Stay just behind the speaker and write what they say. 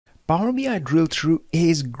Power BI drill through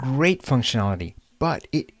is great functionality, but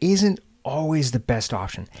it isn't always the best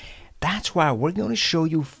option. That's why we're going to show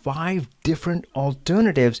you 5 different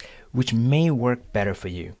alternatives which may work better for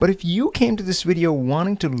you. But if you came to this video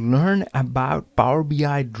wanting to learn about Power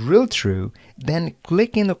BI drill through, then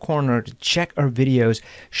click in the corner to check our videos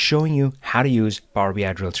showing you how to use Power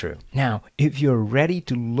BI drill through. Now, if you're ready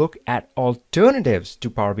to look at alternatives to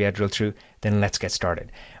Power BI drill through, then let's get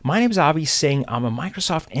started. My name is Avi Singh. I'm a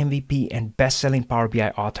Microsoft MVP and best-selling Power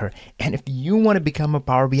BI author. And if you want to become a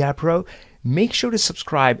Power BI pro, make sure to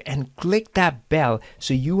subscribe and click that bell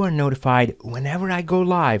so you are notified whenever I go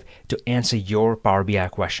live to answer your Power BI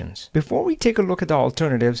questions. Before we take a look at the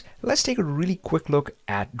alternatives, let's take a really quick look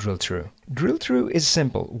at drill through. Drill through is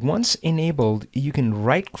simple. Once enabled, you can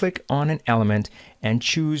right click on an element and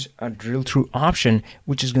choose a drill through option,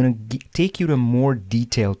 which is going to take you to a more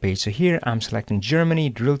detailed page. So here I'm selecting Germany,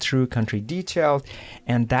 drill through, country detailed,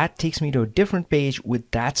 and that takes me to a different page with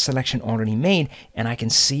that selection already made, and I can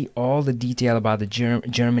see all the detail about the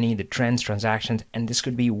Germany, the trends, transactions, and this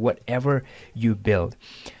could be whatever you build.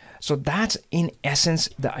 So that's in essence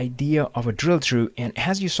the idea of a drill through, and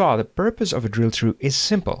as you saw, the purpose of a drill through is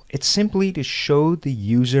simple. It's simply to show the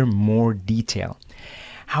user more detail.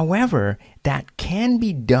 However, that can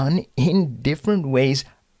be done in different ways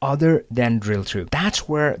other than drill through. That's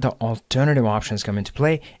where the alternative options come into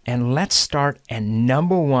play, and let's start at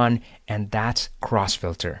number 1, and that's cross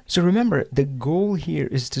filter. So remember, the goal here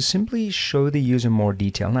is to simply show the user more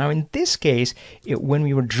detail. Now in this case, when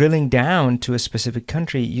we were drilling down to a specific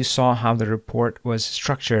country, you saw how the report was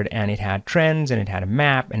structured, and it had trends, and it had a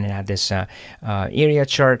map, and it had this area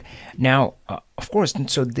chart. Now of course,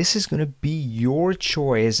 so this is going to be your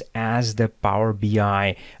choice as the Power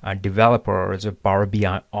BI developer or as a Power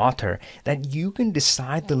BI author, that you can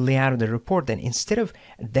decide the layout of the report. Then instead of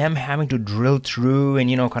them having to drill through and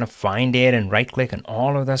kind of find it and right click and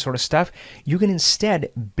all of that sort of stuff, you can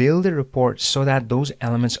instead build a report so that those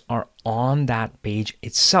elements are on that page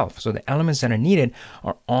itself. So the elements that are needed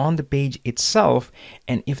are on the page itself,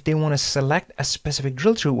 and if they want to select a specific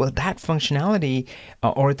drill through, well, that functionality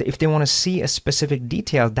or if they want to see a specific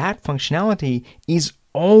detail, that functionality is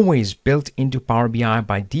always built into Power BI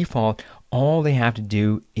by default. All they have to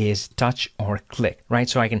do is touch or click, right?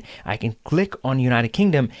 So I can click on United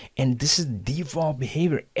Kingdom, and this is default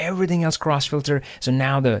behavior. Everything else cross filter. So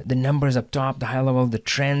now the numbers up top, the high level, the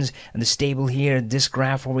trends, and the stable here, this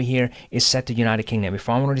graph over here is set to United Kingdom. If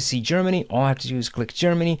I wanted to see Germany, all I have to do is click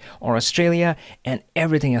Germany or Australia, and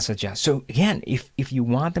everything else adjusts. So again, if you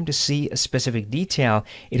want them to see a specific detail,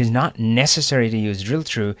 it is not necessary to use drill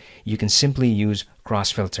through. You can simply use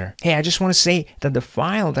cross filter. Hey, I just want to say that the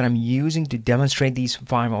file that I'm using to demonstrate these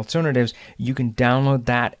 5 alternatives, you can download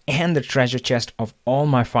that and the treasure chest of all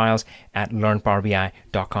my files at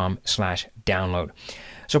learnpowerbi.com/download.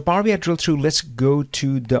 So Power BI drill through, let's go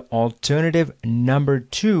to the alternative number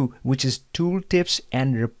 2, which is tooltips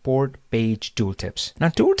and report page tooltips. Now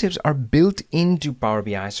tooltips are built into Power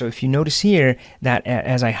BI. So if you notice here that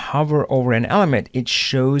as I hover over an element, it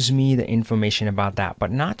shows me the information about that.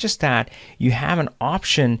 But not just that, you have an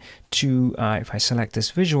option to, if I select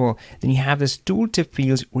this visual, then you have this tooltip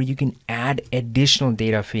fields where you can add additional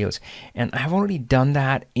data fields. And I've already done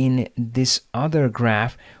that in this other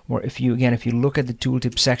graph, where if you look at the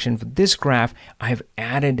tooltip section for this graph, I've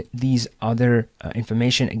added these other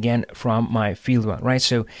information again from my field one, right?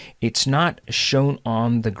 So it's not shown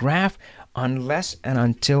on the graph unless and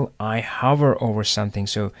until I hover over something.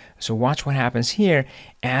 So watch what happens here.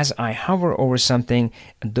 As I hover over something,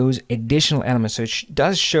 those additional elements, so it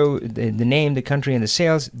does show the name, the country, and the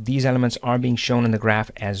sales. These elements are being shown in the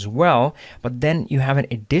graph as well, but then you have an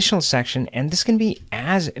additional section, and this can be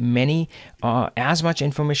as much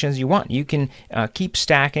information as you want. You can keep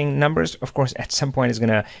stacking numbers. Of course, at some point it's going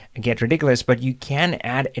to get ridiculous, but you can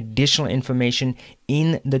add additional information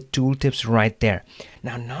in the tooltips right there.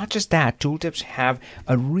 Now, not just that, tooltips have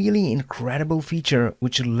a really incredible feature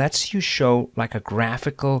which lets you show like a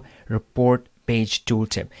graphical report page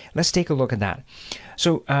tooltip. Let's take a look at that.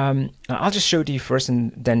 So I'll just show it to you first,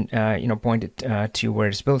 and then point it to where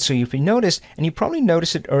it's built. So if you notice, and you probably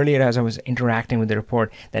noticed it earlier as I was interacting with the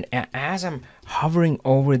report, that as I'm hovering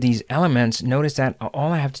over these elements, notice that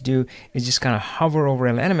all I have to do is just kind of hover over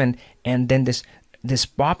an element, and then this this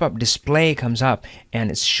pop-up display comes up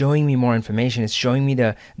and it's showing me more information. It's showing me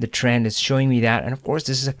the trend. It's showing me that. And of course,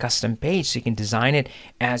 this is a custom page, so you can design it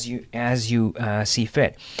as you see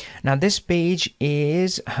fit. Now, this page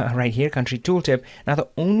is right here, country tooltip. Now, the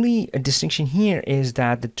only distinction here is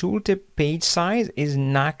that the tooltip page size is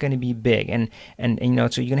not going to be big, and you know,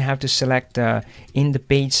 so you're going to have to select in the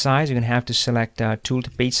page size, you're going to have to select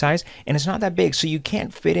tooltip page size, and it's not that big, so you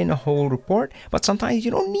can't fit in a whole report. But sometimes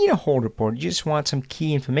you don't need a whole report. You just want some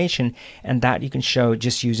key information, and that you can show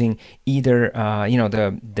just using either you know,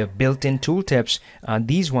 the built-in tooltips,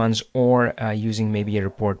 these ones, or using maybe a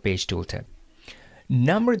report page tooltip.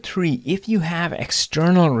 Number 3, if you have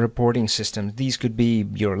external reporting systems, these could be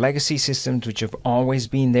your legacy systems, which have always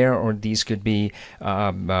been there, or these could be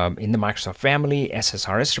in the Microsoft family,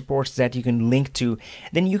 SSRS reports that you can link to,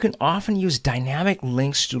 then you can often use dynamic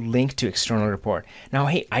links to link to external report. Now,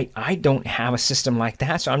 hey, I don't have a system like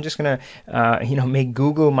that, so I'm just going to, you know, make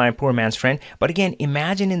Google my poor man's friend. But again,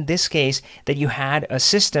 imagine in this case that you had a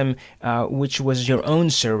system which was your own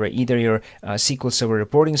server, either your SQL Server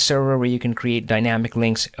reporting server, where you can create dynamic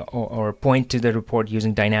links or point to the report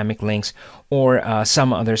using dynamic links, or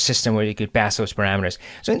some other system where you could pass those parameters.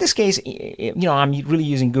 So in this case, you know, I'm really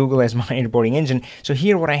using Google as my reporting engine. So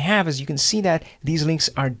here what I have is, you can see that these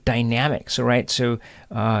links are dynamic. So right, so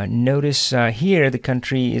notice here the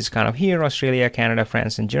country is kind of here: Australia, Canada,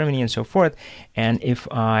 France, and Germany, and so forth. And if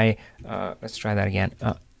I let's try that again.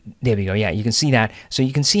 There we go. Yeah, you can see that. So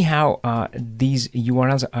you can see how these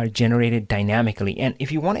URLs are generated dynamically. And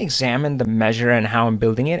if you want to examine the measure and how I'm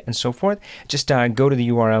building it and so forth, just go to the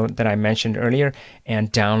URL that I mentioned earlier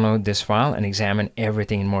and download this file and examine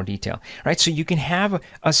everything in more detail. Right? So you can have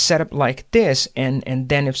a setup like this, and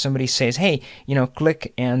then if somebody says, hey, you know,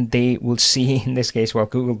 click, and they will see, in this case, well,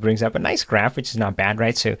 Google brings up a nice graph, which is not bad,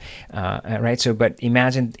 right? So right. So, but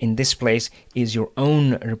imagine in this place is your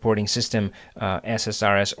own reporting system,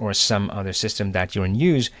 SSRS, or some other system that you're in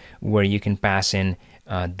use, where you can pass in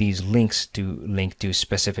these links to link to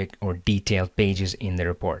specific or detailed pages in the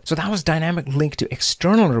report. So that was dynamic link to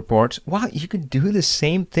external reports. Well, you could do the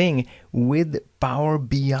same thing with Power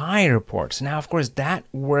BI reports. Now, of course, that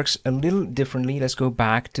works a little differently. Let's go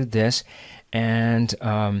back to this. And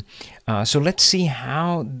so let's see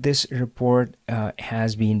how this report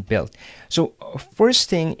has been built. So first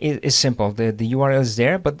thing is simple. The URL is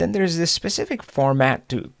there, but then there's this specific format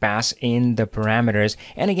to pass in the parameters.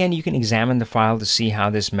 And again, you can examine the file to see how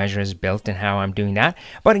this measure is built and how I'm doing that.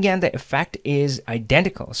 But again, the effect is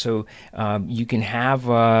identical. So you can have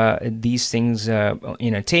these things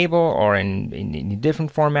in a table or in a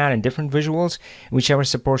different format and different visuals, whichever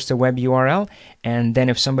supports the web URL. And then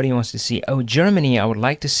if somebody wants to see, oh, Germany, I would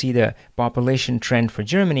like to see the population trend for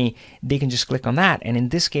Germany, they can just click on that. And in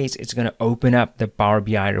this case, it's going to open up the Power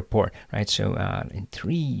BI report, right? So in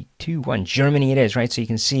 3, 2, 1, Germany it is, right? So you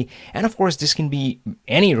can see, and of course, this can be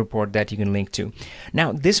any report that you can link to.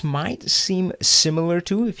 Now, this might seem similar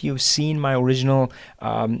to, if you've seen my original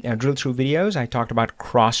drill through videos, I talked about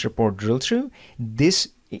cross report drill through. This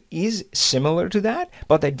is similar to that,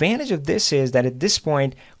 but the advantage of this is that at this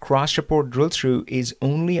point, cross-report drill-through is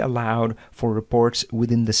only allowed for reports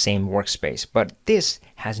within the same workspace. But this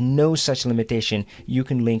has no such limitation. You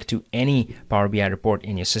can link to any Power BI report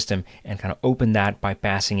in your system and kind of open that by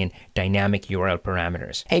passing in dynamic URL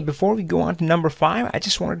parameters. Hey, before we go on to number 5, I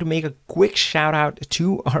just wanted to make a quick shout out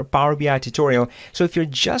to our Power BI tutorial. So if you're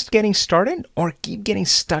just getting started or keep getting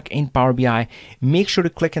stuck in Power BI, make sure to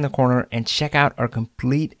click in the corner and check out our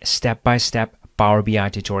complete step-by-step Power BI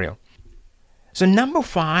tutorial. So number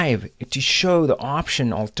 5, to show the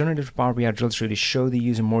option alternative to Power BI drill through to show the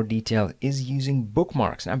user more detail, is using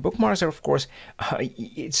bookmarks. Now bookmarks are, of course,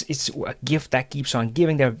 it's a gift that keeps on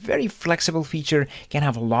giving. They're a very flexible feature, can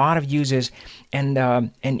have a lot of uses, and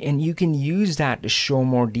you can use that to show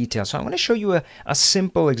more detail. So I'm going to show you a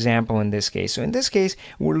simple example in this case. So in this case,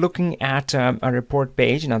 we're looking at a report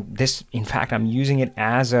page. Now this, in fact, I'm using it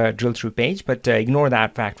as a drill through page, but ignore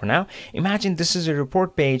that fact for now. Imagine this is a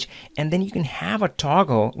report page, and then you can have a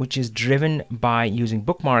toggle which is driven by using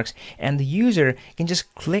bookmarks, and the user can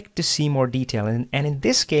just click to see more detail. And in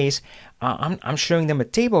this case, I'm showing them a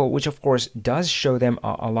table, which of course does show them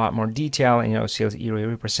a lot more detail, you know, sales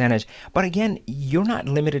ERA percentage. But again, you're not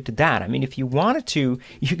limited to that. I mean, if you wanted to,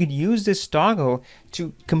 you could use this toggle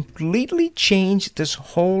to completely change this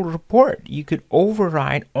whole report. You could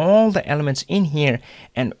override all the elements in here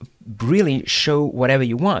and really show whatever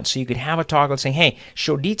you want. So you could have a toggle saying, hey,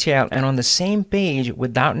 show detail, and on the same page,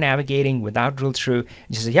 without navigating, without drill through,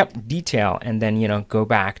 just say, yep, detail, and then, go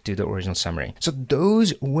back to the original summary. So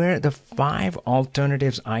those were the 5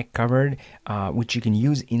 alternatives I covered, which you can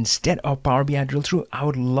use instead of Power BI drill through. I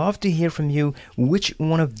would love to hear from you. Which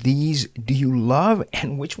one of these do you love,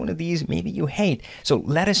 and which one of these maybe you hate? So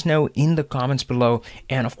let us know in the comments below.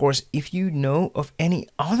 And of course, if you know of any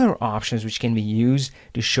other options which can be used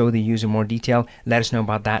to show the user more detail, let us know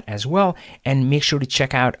about that as well. And make sure to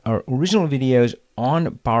check out our original videos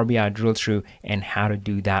on Power BI drill through and how to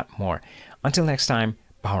do that more. Until next time,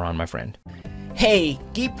 power on, my friend. Hey,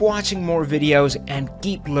 keep watching more videos and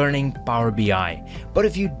keep learning Power BI. But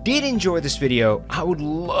if you did enjoy this video, I would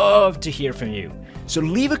love to hear from you. So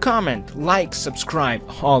leave a comment, like, subscribe,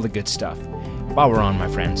 all the good stuff. Power on, my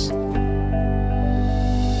friends.